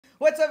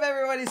What's up,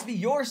 everyone? It's me,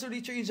 your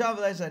Suri Tree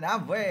Jovelers, and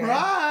I'm Brian.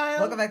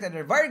 Welcome back to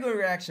another very good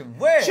reaction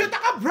with Shoot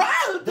ka,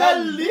 Brian!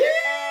 Dali!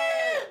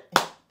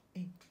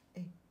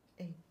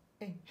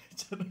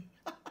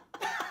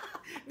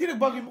 Hindi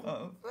nagbagay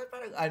mo.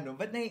 Parang ano,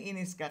 ba't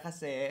naiinis ka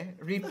kasi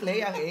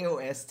replay ang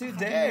AOS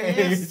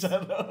today? Yes.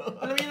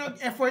 Alam mo yun,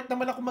 effort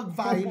naman ako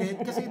mag-violet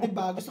kasi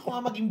diba, gusto ko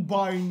nga maging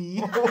Barney.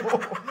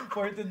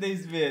 For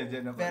today's video.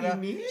 No? Pero,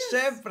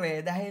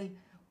 syempre, dahil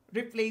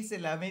replay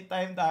sila, may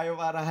time tayo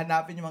para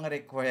hanapin yung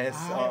mga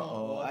requests.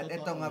 Oo. At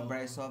ito nga,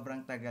 Bri,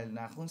 sobrang tagal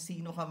na. Kung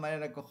sino ka man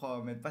na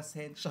nagko-comment,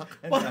 pasensya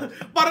ka na.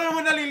 Para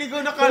naman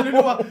naliligaw na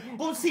kaluluwa.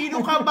 Kung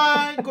sino ka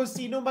man, kung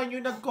sino man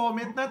yung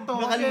nag-comment na to.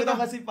 Nakalimutan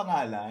kasi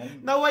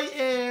pangalan. Naway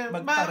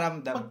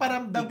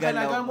magparamdam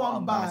talaga mo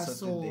ang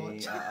baso.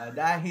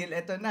 Dahil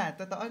ito na,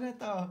 totoo na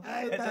to.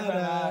 Ay, ito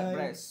na,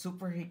 Bri,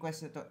 super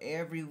request na to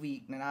every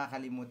week na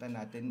nakakalimutan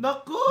natin.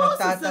 Naku!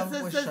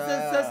 Nagtatampo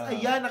siya.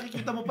 Ayan,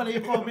 nakikita mo pala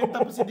yung comment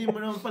tapos hindi mo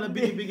naman pala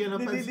binibigyan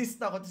ng pansin.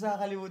 Nililista ko, tapos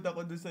nakakalimutan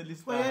ko dun sa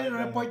lista. Kaya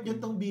report nyo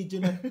tong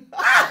video na.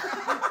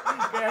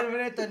 Kaya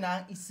naman ito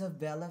na ang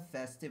ISABELA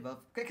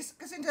Festival. Kasi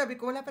sabi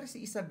ko, wala pa rin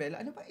si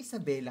Isabela. Ano ba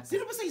Isabela?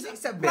 Sino ba sa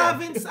Isabela?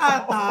 Province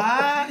ata.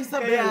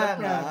 Isabela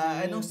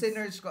Province. Anong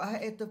sinerge ko?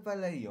 Ito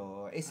pala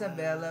yun.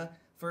 Isabela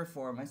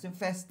Performance. Yung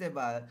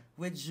festival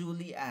with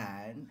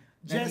Julianne.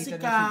 Jessica.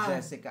 Nandito na si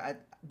Jessica at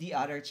the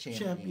other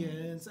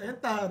champions. Ayan,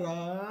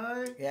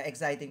 taray. Kaya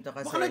exciting to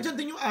kasi. Baka nandiyan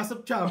din yung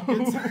ASAP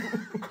champions.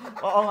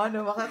 Oo nga,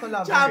 baka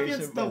collaboration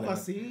champions to pala.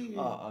 kasi.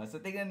 Oo, so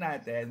tingnan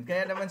natin.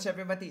 Kaya naman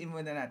syempre batiin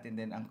muna natin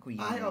din ang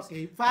Queenies. Ay,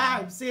 okay.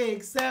 5,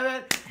 6,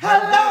 7.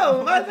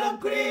 Hello, madam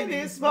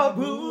Queenies,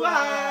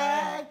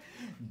 mabuhay!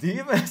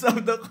 Divas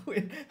of the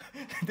Queen.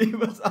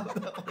 Divas of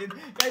the Queen.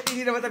 Kahit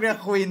hindi naman talaga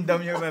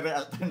Queendom yung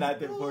na-react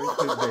natin for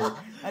today.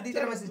 Andito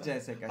naman si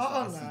Jessica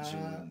at si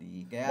Julie.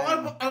 Kaya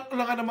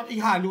wala ka namang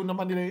ihalo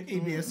naman nila yung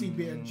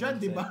ABS-CBN dyan,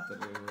 di ba?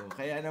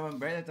 Kaya naman,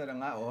 Brent, ito na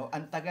nga,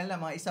 ang tagal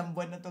na, mga isang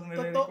buwan na itong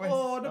nire-request.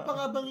 Totoo, ano pa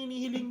nga bang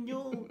inihiling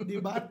nyo?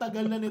 Di ba? Ang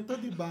tagal na nito,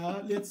 di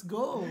ba? Let's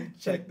go.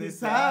 Check this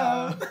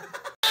out.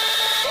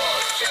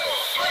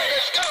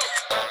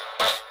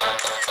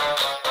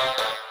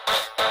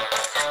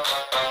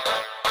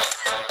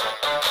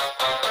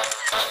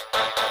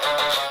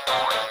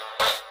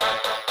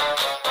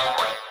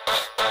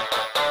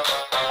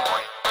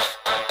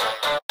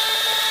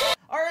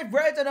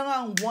 Ito na nga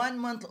ang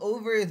 1 month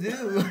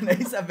overdue na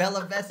Isabela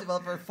Festival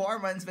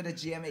performance with the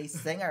GMA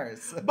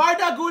singers.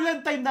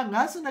 Bardagulan time na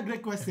nga, so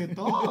nag-request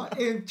ito.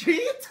 In 3,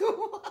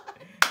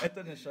 2, 1. Ito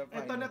na siya.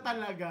 Ito na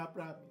talaga,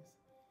 promise.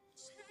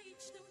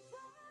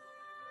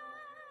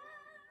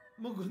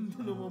 Maganda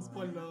naman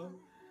pala.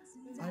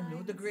 Ano?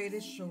 The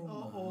Greatest Show.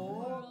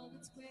 Oo.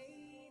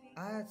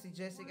 Si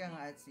Jessica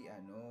nga at si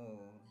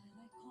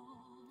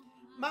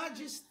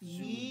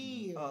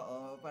Majesty.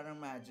 Oo, parang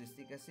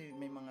Majesty kasi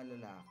may mga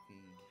lalaki.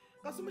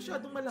 Kaso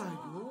masyadong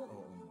malayo.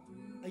 Oo.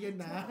 Ayan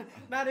na.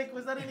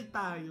 Na-request, narinig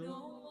tayo.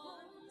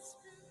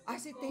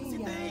 Si Thea. Si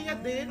Thea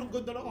din. Ang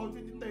ganda ng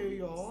outfit ni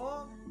Thea.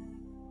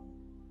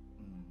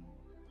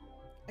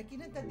 Ay,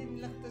 kinanta din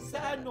lang to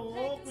sa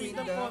Queen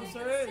of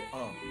Concert.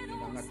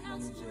 Langat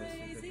ng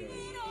Jessica.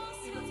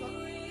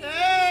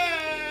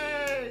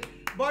 Hey!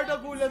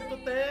 Bardagulan to,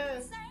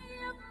 Tess.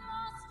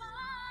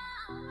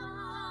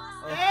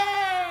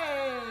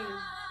 Hey!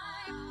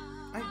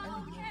 Ay,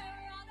 ano yun?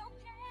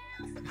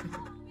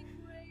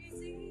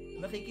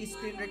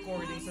 Nakiki-screen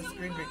recording sa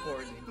screen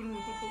recording.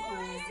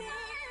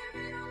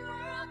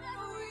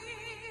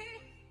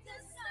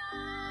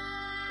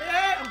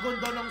 Ang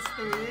ganda ng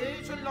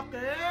stage. Ang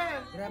laki.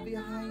 Grabe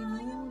yung high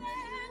note.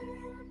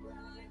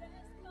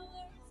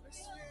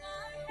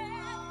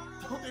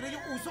 Ina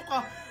yung usok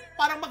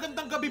parang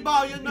magandang gabi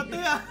bayan na,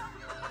 Thea.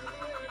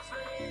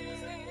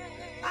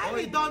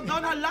 Ay, Don,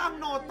 hala ang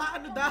nota.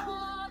 Ano daw?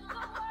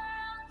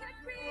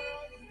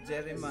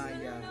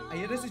 Jeremiah.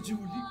 Ayun na si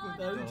Julie ko.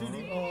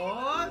 Julie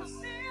on.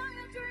 Sino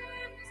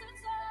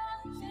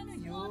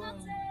yun?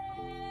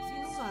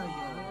 Sino nga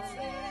yun?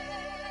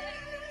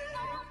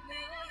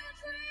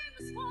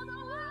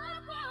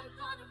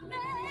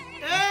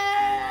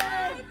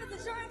 Hey!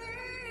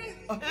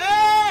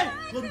 Hey!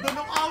 Ganda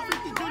ng outfit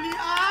ni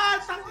Julian!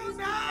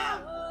 Tangina!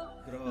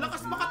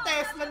 Lakas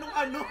maka-Tesla nung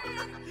ano.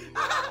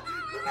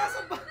 Nung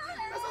nasa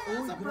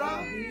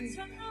bra.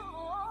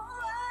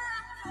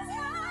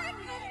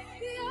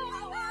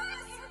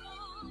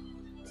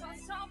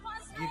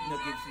 Give na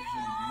give si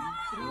Julie.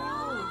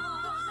 True.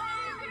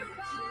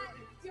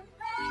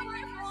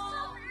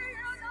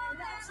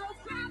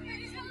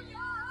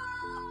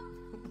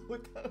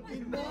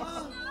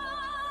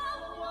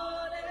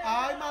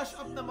 Ay, mash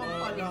up naman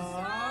pala.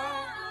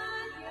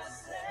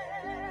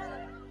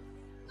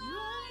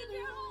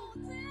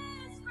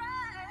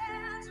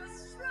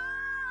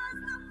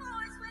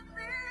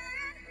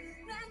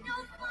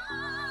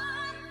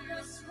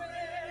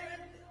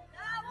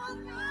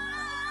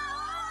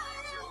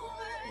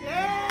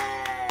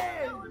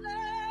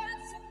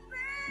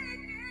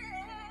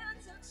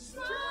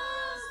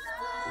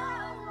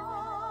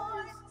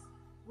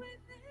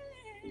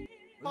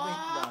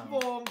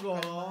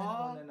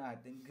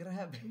 natin.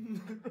 Grabe.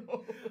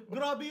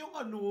 Grabe yung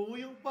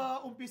yung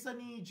pa-umpisa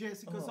ni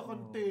Jessica sa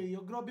kante.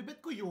 Grabe,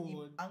 bet ko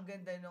yun. Ang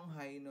ganda nung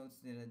high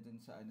notes nila dun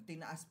sa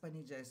tinaas pa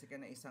ni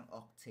Jessica na isang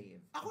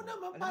octave. Ako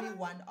naman, parang...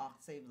 Alam mo 1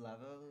 octave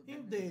level?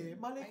 Hindi.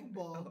 Malay ko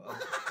ba?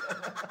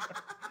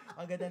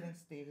 Ang ganda ng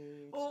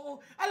stage.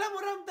 Oo. Alam mo,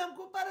 ramdam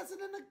ko para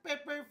sila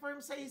nagpe-perform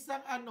sa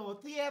isang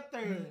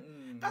theater.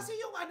 Kasi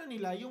yung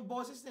nila, yung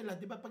boses nila,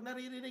 di ba, pag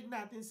naririnig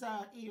natin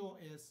sa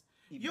EOS,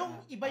 yung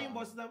iba yung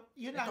boss na,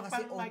 yun lang,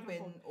 kasi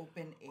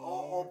open air.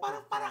 Oo,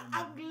 parang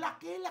ang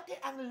laki-laki,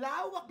 ang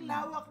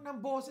lawak-lawak ng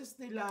boses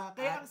nila.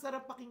 Kaya ang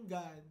sarap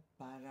pakinggan.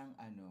 Parang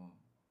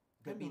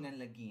Gabi ng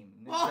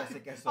Lagim.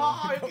 Jessica Song.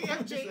 Oo,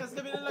 yung MJS,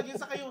 Gabi ng Lagim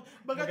sa kayong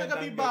Magandang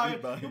Gabi ba?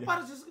 Yung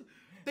parang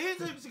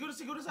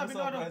siguro sabi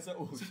nyo sa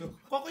uso.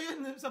 Koko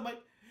yun sa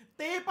mic.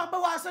 Te,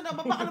 pabawasan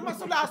naman. Baka naman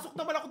sulasok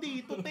naman ako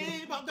dito.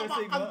 Te, baka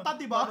makakanta,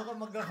 di ba? Paano ka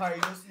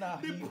mag-harness na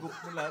higop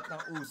mo lahat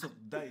ng usok,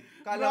 day?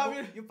 Kala mo,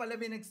 yung pala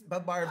may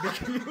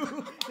nagbabarbecue.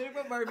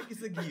 Nagbabarbecue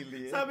sa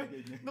gilid.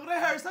 Sabi, nung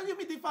rehearsal,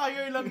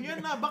 humidifier lang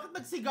yan na. Bakit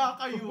nagsiga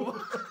kayo?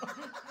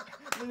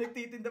 Nung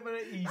nagtitinda pa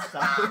ng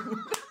isa.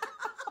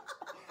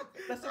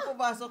 Tapos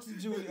pumasok si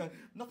Julian,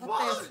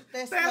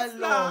 Tesla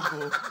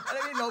logo.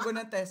 Alam mo yung logo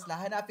ng Tesla?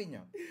 Hanapin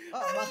nyo.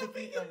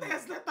 Makikita nyo.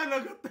 Tesla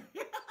talaga.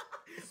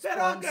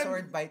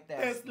 Sponsored by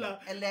Tesla.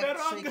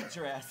 Electric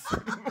dress.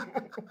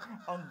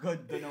 Ang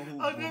ganda ng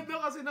hubo. Ang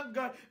ganda kasi ng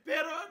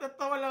pero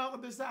natawa lang ako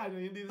dun sa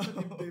hindi sa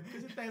dibdib.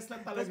 Kasi Tesla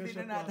talaga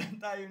siya. Tapos pinanatan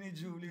tayo ni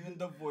Julie ng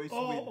The Voice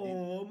with it.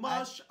 Oo,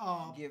 mash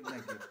up. Give na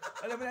give.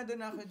 Alam mo na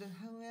doon ako doon,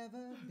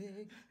 however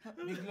big.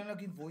 Biglang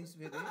naging Voice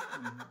with it.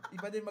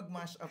 Iba din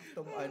mag-mash up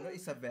tong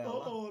Isabela.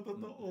 Oo,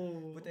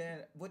 totoo.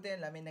 Buti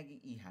na lang may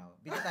nag-iihaw.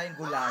 Bili tayong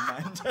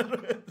gulaman.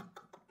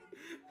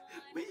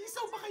 May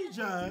isaw ba kayo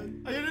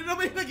dyan? Ayun na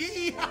naman yung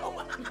nag-iihaw.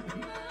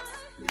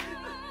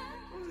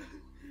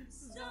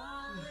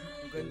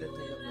 Ang ganda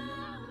talaga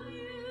naman.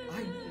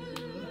 Ay,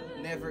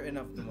 never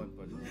enough naman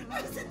pala.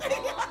 Si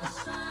Thea!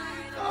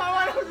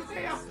 Kawawa naman si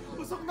Thea.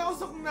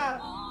 Usok na.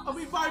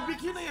 May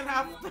barbecue na yan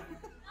after.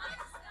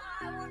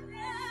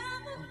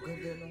 Ang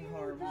ganda ng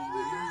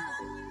harmony.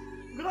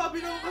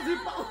 Grabe naman kasi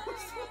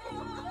pa-usok.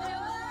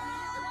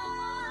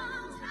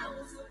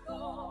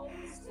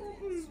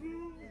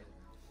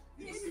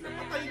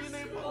 Napatay niyo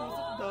na yung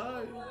pa-usok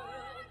dahil.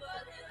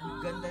 Ang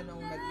ganda ng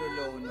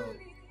naglo-low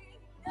note.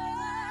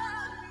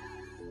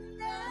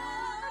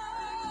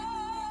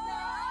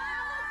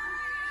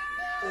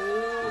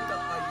 Puta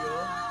kayo.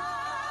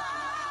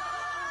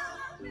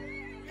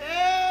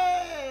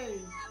 Hey!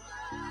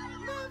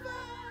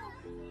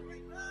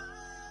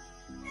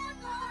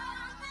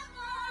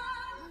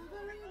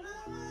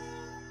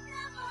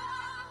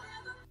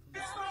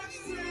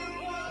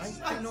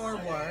 Ay,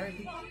 Norward.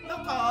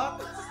 Nakat?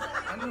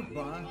 Ano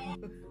ba?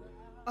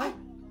 Ay,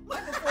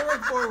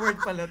 forward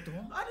pala to?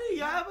 Ano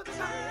yan? Ba't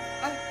sa...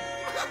 Ay,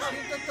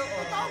 yung totoo.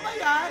 Totoo ba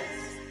yan?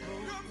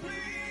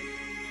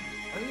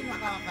 Ay,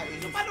 nakakainis.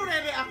 So, paano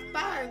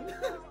re-reactan?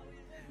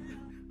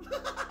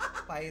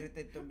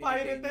 Pirated to be.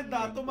 Pirated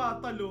na,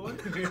 tumatalon.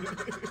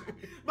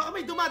 Baka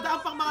may dumadaan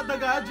pang mga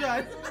daga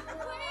dyan.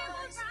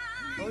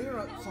 Oh, you're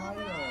right.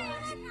 Sayang.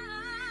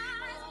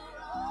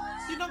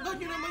 Tinanggal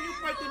nyo naman yung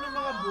party ng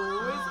mga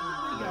boys. Ano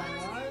ba yan?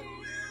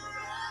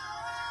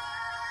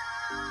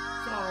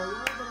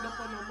 Sayang, ganda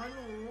pa naman,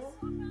 oh.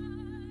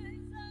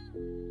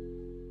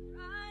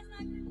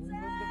 Ang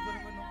ganda pa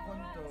naman ng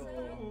kanta.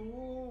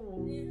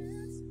 Oh.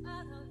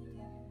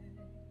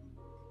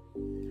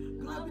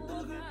 Grabe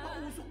talaga yung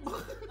pausok ba?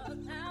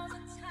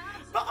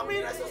 Baka may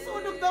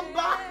nasusunog ng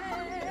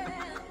bahay.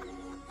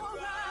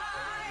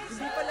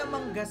 Hindi pala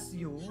manggas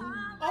yun.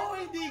 Oo,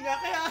 hindi nga.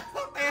 Kaya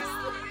test.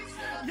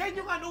 Yan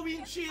yung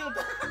windshield.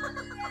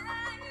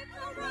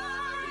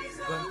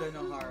 Ganda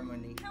ng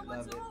harmony.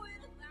 Love it.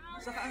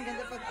 Saka ang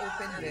ganda pag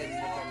open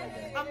venue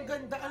talaga. Ang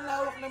ganda, ang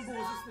lawak ng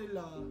boses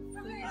nila.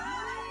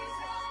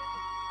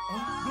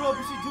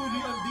 Grabe si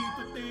Julie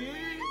andito, te.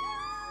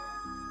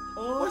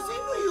 Oh,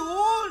 sino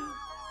yun?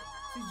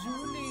 Si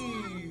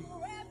Julie.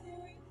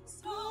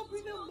 Grabe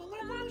naman.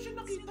 Ngayon ko lang siya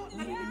nakita.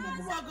 Narinig mo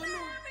gumagano.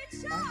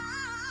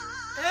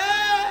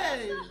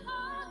 Ay. Hey!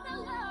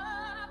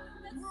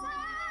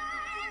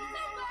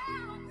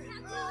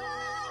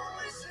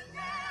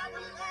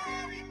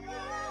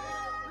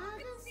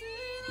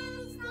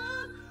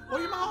 O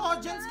yung mga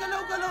audience,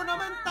 galaw-galaw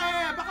naman, te.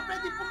 Baka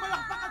pwede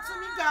pumalakpak at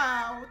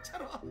sumigaw.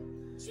 Charot.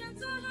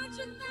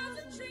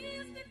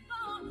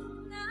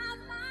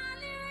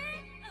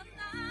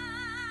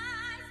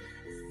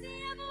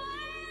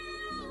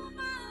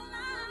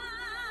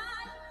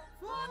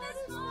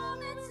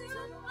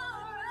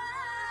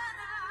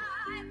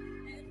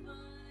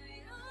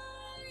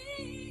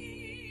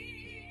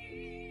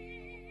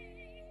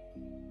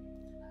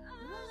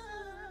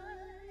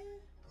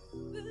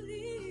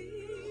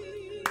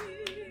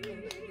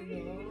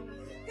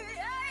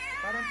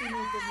 Parang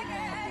pinutog yung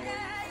mga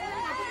boys.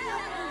 Bakit niya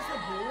sa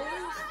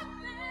boys?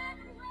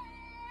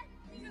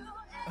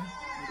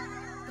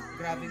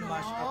 Grabing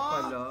mash up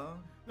pala.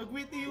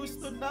 Nag-Whitney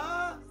Houston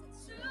na.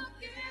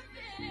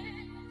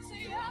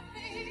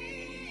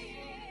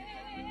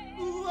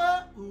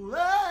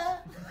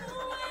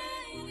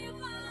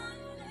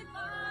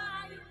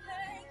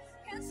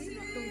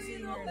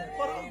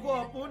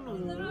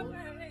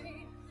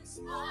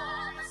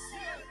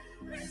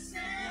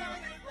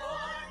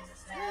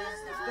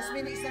 Tapos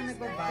may isang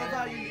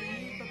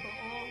nagbabayolet.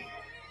 Totoo.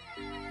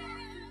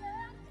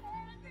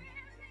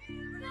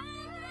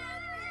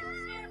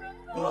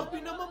 Grabe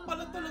naman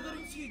pala talaga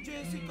rin si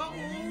Jessica.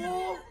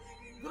 Oh!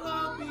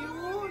 Grabe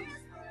yun!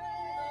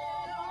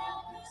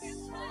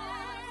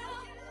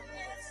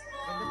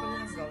 Ganda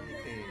pala ng gown ni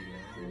Thea.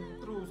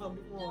 True,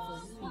 sabi ko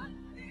sa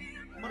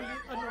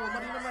Marina.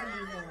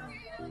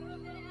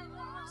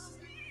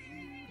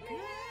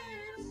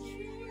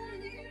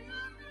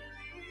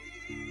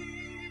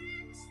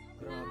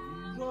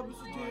 Grabe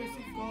si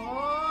Jessica.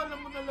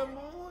 Lamon na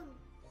lamon.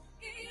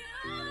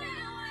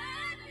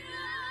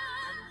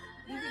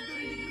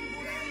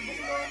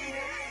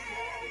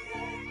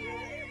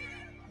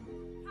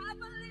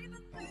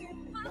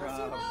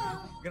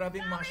 Grabe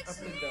yung mash up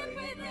to die.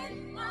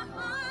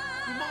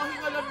 Yung mga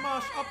hingalan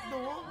mash up,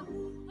 no?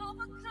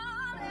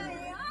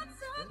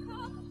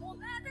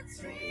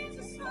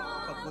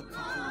 Pagod si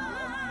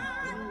Julie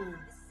ang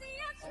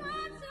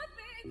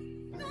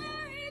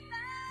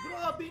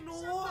Grabe, no?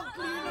 Ang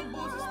clear ng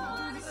boses ni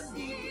Julie ang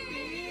dito,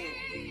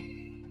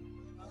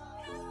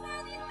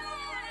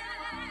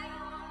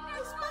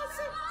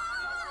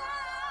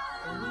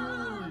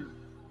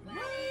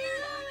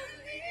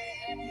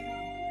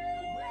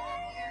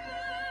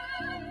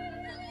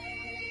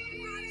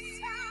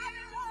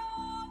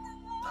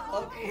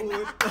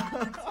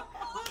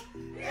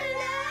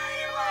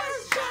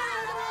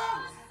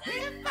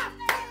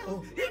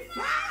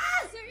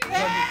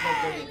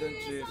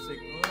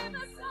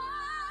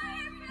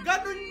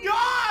 ganun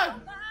yun!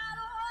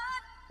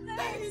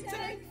 They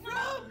take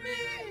from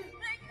me!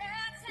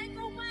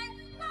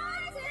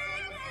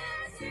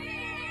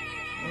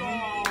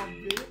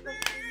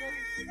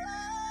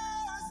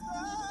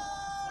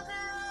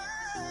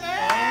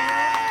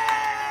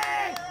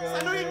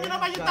 Saluhin mo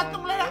naman yung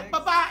tatlong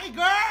babae,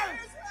 girl!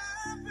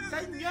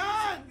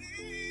 Ganyan!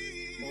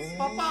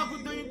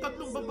 Papagod na yung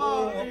tatlong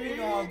babae.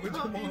 Pinagod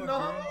yung mga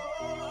girl.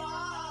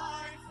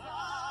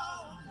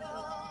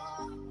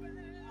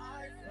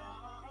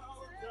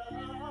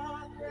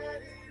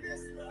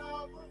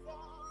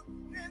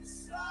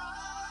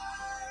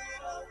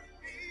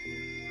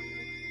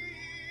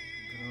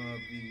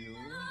 Grabe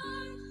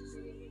yun.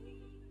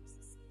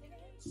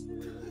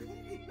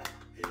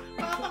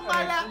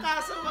 Makakapala ka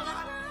sa mga...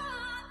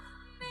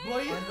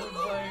 Boy, ano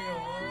ba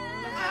yun?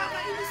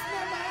 Nakakainis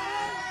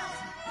naman!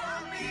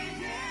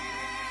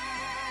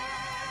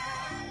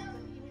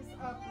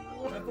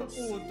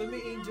 Napuputo,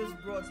 may angels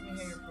brought me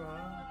here pa.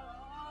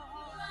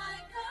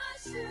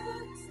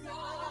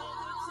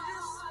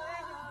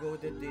 Go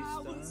the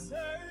distance.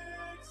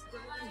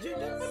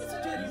 Diyan pala si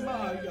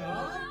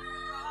Jeremiah.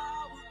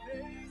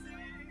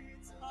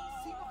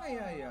 Sino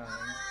kaya yan?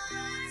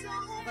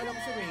 Akala ko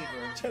si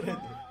Raver.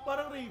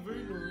 Parang Raver,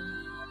 no?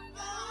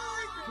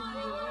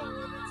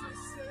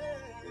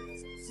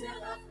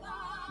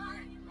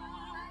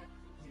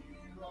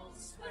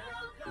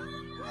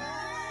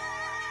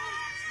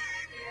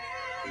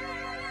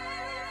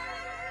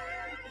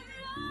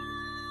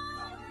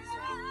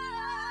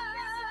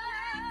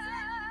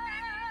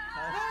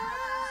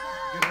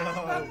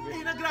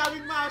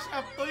 Grabing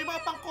mash-up to. Yung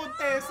mga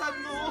pang-contestan,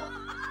 no?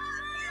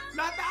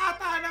 Lahat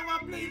ata ng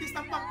mga playlist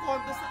ng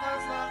pang-contest na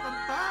mga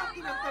kanta.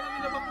 Kinanta na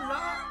nila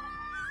bakla.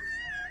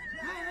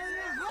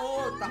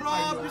 Oh,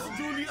 grabe si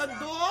Julie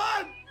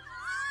andon!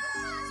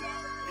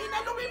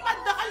 Lumipad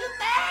na kayo,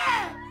 te!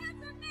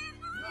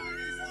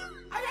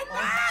 Ayan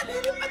na!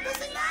 Lilipad na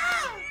sila!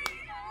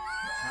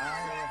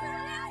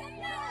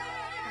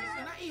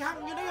 Inaihang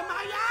nyo na yung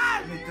mga yan!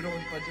 May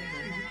drone pa dun,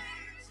 eh.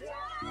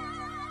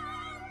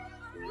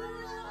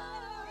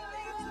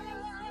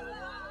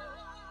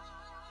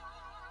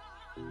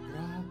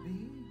 Grabe.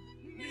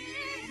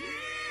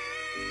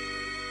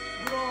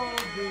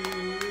 Grabe.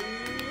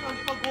 Ang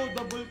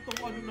pagodable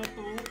tong ano na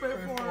to.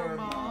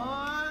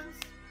 Performance.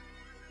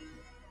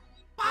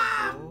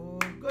 Pak!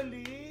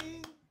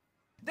 Galing.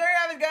 There you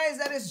have it,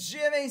 guys. That is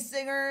GMA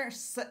singer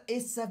sa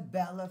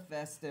ISABELA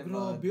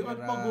Festival. Grabe,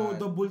 ang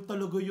pagodable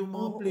talaga yung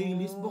mga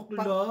playlist,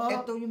 bakla.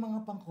 Ito yung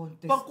mga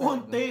pang-contest.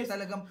 Pang-contest.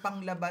 Talagang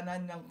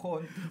panglabanan ng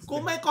contest.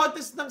 Kung may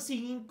contest ng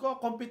singing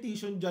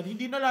competition dyan,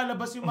 hindi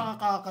nalalabas yung mga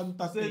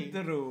kakanta.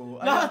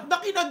 True. Lahat na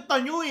kinanta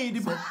nyo eh,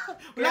 di ba?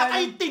 Wala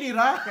kayong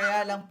tinira.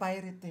 Kaya lang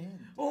pirated.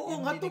 Oo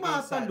nga,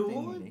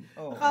 tumatalon.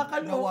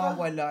 Nakakaloka.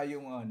 Nawawala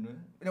yung ano.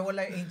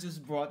 Nawala yung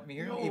Angels Brought Me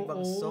Here. Yung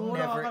ibang song,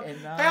 never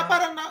enough. Kaya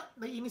parang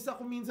naiinis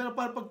ako minsan na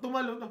parang pag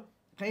tumalon.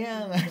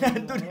 Kaya nga,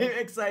 nandun yung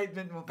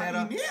excitement mo.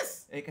 Pero,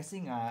 kainis!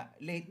 Kasi nga,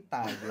 late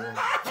tayo.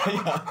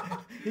 Kaya,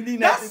 hindi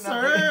natin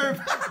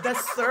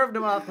deserve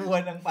na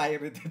makakuha ng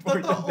pirated for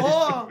the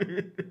totoo!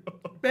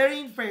 Pero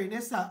in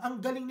fairness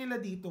ang galing nila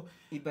dito.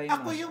 Iba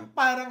Ako yung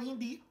parang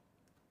hindi,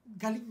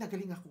 galing na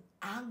galing ako.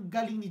 Ang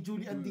galing ni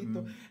Julian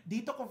dito.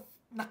 Dito ko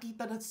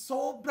nakita na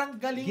sobrang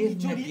galing Give ni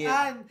na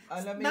Julian.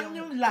 Alam mo Nang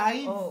yung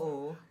live.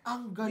 Oo.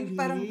 Ang galing. Yung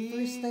parang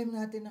first time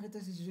natin nakita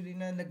si Julie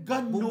na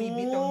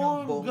bumibitaw ng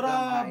Ganon. bonggang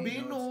Grabe,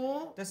 high notes.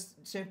 no? Tapos,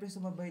 syempre,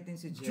 sumabay din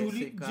si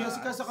Jessica.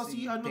 Jessica saka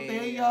si Thea.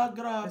 Thea,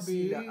 grabe.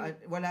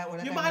 Wala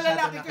yung tayong mga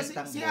lalaki kasi,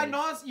 nakitang si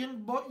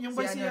boys. yung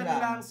boy si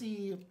lang, si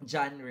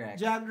John Rex.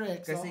 John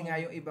Rex. Kasi nga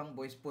yung ibang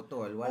boys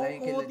putol. Wala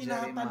yung kila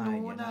Jeremiah.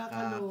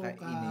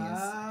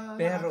 Nakakainis.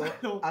 Pero,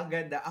 ang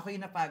ganda. Ako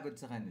yung napagod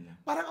sa kanila.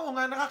 Parang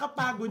nga,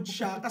 nakakapagod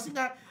siya. Kasi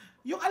nga,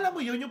 yung alam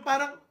mo yun, yung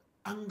parang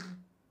ang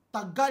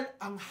tagal,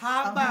 ang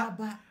haba.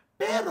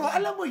 Pero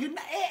alam mo yun,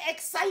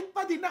 na-excite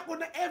pa din ako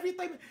na every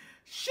time,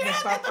 shit,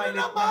 ito na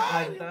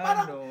naman!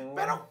 Parang,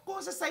 pero kung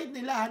sa side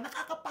nila,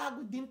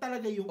 nakakapagod din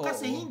talaga yun.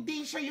 Kasi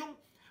hindi siya yung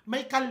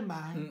may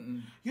kalma.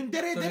 Yung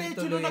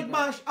dire-diretso na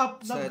nag-mash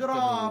up na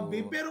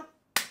grabe. Pero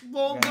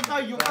bongga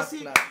kayo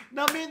kasi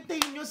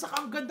na-maintain nyo sa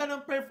ang ganda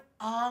ng performance.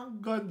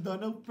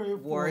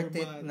 Worth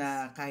it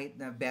na kahit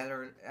na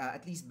better,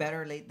 at least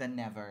better late than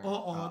never.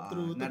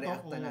 True.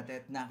 Na-reacta natin,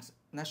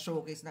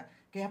 na-showcase na,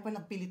 kaya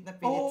palang pilit na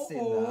pilit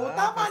sila.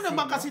 Tama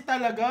naman kasi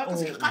talaga.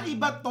 Kasi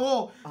kakaiba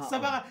to. Sa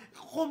mga,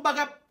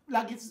 kumbaga,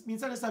 lagi,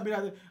 minsan nasabi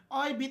natin,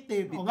 ay,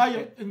 bitin. O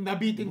ngayon,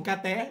 nabitin ka,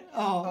 te?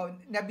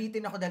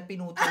 Nabitin ako dahil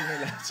pinutol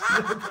nila.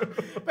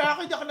 Pero ako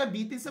hindi ako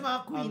nabitin sa mga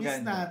queens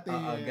natin.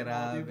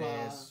 Grabe.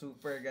 Diba?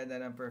 Super ganda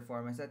ng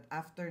performance. At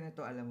after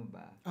nito, alam mo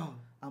ba,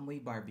 amoy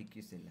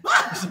barbecue sila.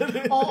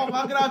 Oo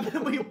nga, grabe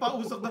naman yung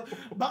pausok na.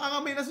 Baka nga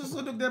may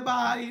nasusunog na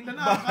bahay na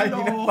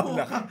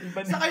nakakaloka.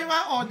 Saka yung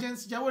mga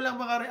audience dyan, walang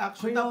mga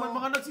reaction. Dapat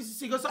mga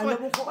nagsisisigaw sa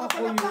alam mo ko ako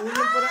yun.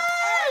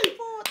 Ay!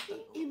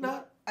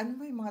 Ina. Ano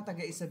ba yung mga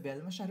taga-Isabel?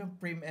 Masyadong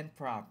prim and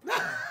prop.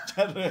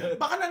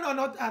 Baka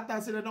nanonood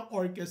ata sila ng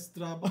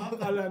orchestra. Baka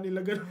akala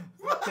nila gano'n.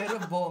 Pero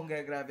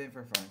bongga, grabe yung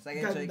performance.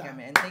 Nag-enjoy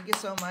kami. And thank you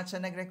so much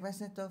sa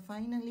nag-request nito.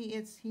 Finally,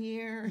 it's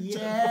here.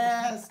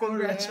 Yes!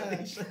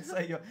 Congratulations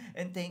sa'yo.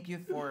 And thank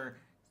you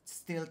for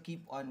still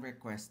keep on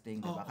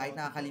requesting, diba? Kahit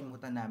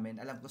nakakalimutan namin,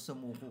 alam ko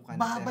sumuko ka na.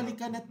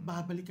 Babalikan at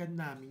babalikan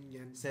namin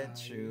yan. That's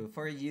true.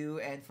 For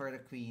you and for the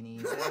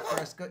Queenies. And of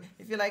course,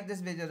 if you like this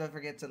video, don't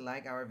forget to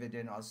like our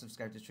video and also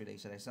subscribe to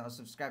Relation. So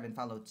subscribe and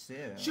follow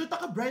too. Shoot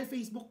ako Brian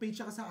Facebook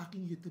page saka sa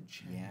aking YouTube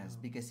channel. Yes,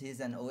 because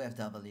he's an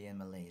OFW in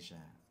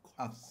Malaysia.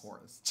 Of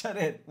course.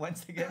 Charit.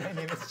 Once again, my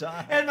name is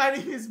John. And my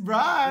name is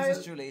Brian.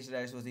 This is True Relation.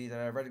 I was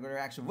either a very good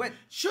reaction with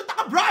Shoot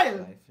ako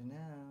Brian. Bye for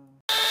now.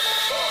 1,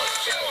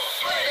 2,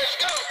 3, let's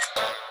go!